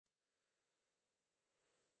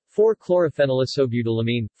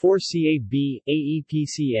4-chlorophenylisobutylamine, 4-CAB,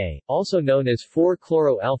 AEPCA, also known as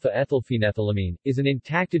 4-chloro-alpha-ethylphenethylamine, is an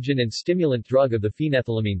entactogen and stimulant drug of the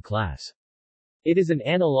phenethylamine class. It is an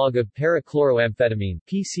analog of para-chloroamphetamine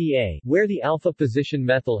 (PCA), where the alpha position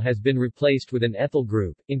methyl has been replaced with an ethyl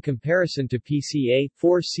group. In comparison to PCA,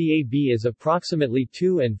 4-CAB is approximately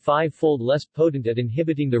 2 and 5-fold less potent at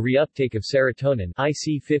inhibiting the reuptake of serotonin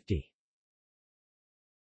 (IC50).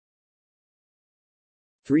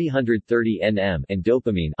 330 nm and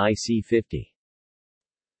dopamine IC50.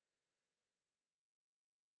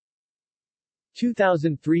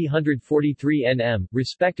 2,343 nm,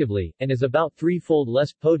 respectively, and is about threefold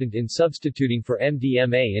less potent in substituting for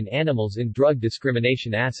MDMA in animals in drug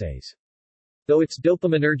discrimination assays. Though its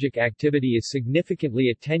dopaminergic activity is significantly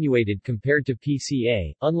attenuated compared to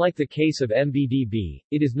PCA, unlike the case of MBDB,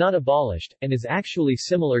 it is not abolished, and is actually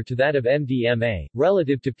similar to that of MDMA.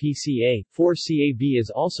 Relative to PCA, 4-CAB is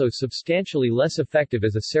also substantially less effective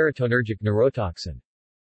as a serotonergic neurotoxin.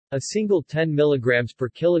 A single 10 mg per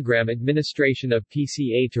kilogram administration of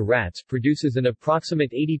PCA to rats produces an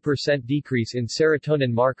approximate 80% decrease in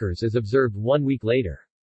serotonin markers as observed 1 week later.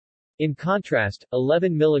 In contrast,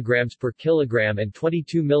 11 mg per kilogram and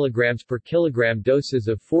 22 mg per kilogram doses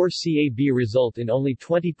of 4-CAB result in only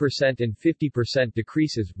 20% and 50%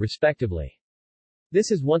 decreases, respectively. This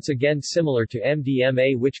is once again similar to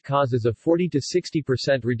MDMA, which causes a 40 to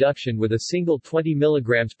 60% reduction with a single 20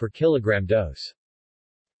 mg per kilogram dose.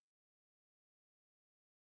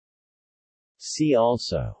 See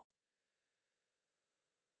also: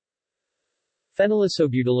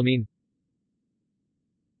 phenylisobutylamine,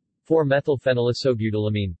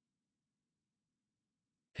 4-methylphenylisobutylamine,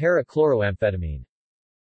 para-chloroamphetamine.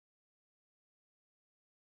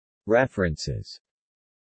 References